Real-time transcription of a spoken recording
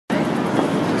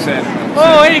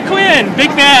Oh, hey, Quinn. Big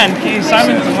man. Hey,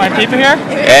 Simon, my paper here?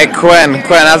 Hey, Quinn,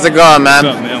 how's it going, man?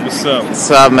 What's up, man? What's up?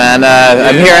 What's up, man?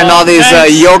 I'm hearing all these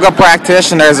yoga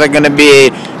practitioners are going to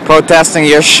be protesting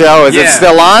your show. Is it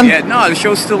still on? Yeah, no, the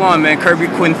show's still on, man. Kirby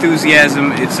Quinn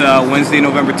Enthusiasm. It's Wednesday,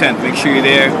 November 10th. Make sure you're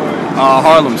there.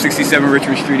 Harlem, 67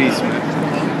 Richmond Street East, man.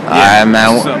 All right,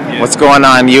 man. What's going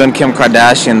on? You and Kim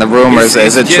Kardashian, the rumors.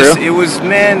 Is it true? It was,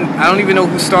 man. I don't even know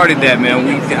who started that, man.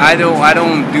 I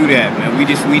don't do that, man.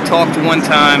 We talked one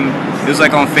time. It was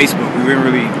like on Facebook. We didn't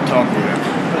really talk or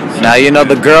whatever. Now, you know,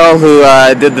 the girl who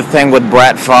did the thing with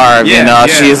Brett Favre,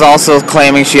 she's also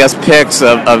claiming she has pics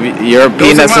of your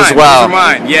penis as well. Those are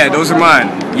mine. Yeah, those are mine.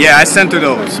 Yeah, I sent her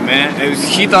those, man.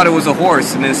 She thought it was a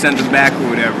horse and then sent it back or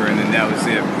whatever, and then that was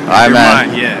it. All right, man.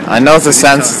 Mine, yeah. I know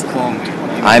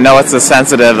it's a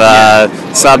sensitive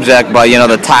subject, but you know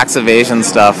the tax evasion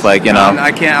stuff, like you know.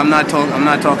 I can't. I'm not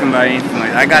talking about anything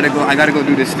like that. I gotta go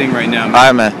do this thing right now, man.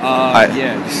 All right, man.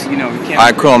 Yeah, just, you know, we can't. All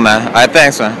right, cool, man. All right,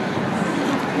 thanks, man.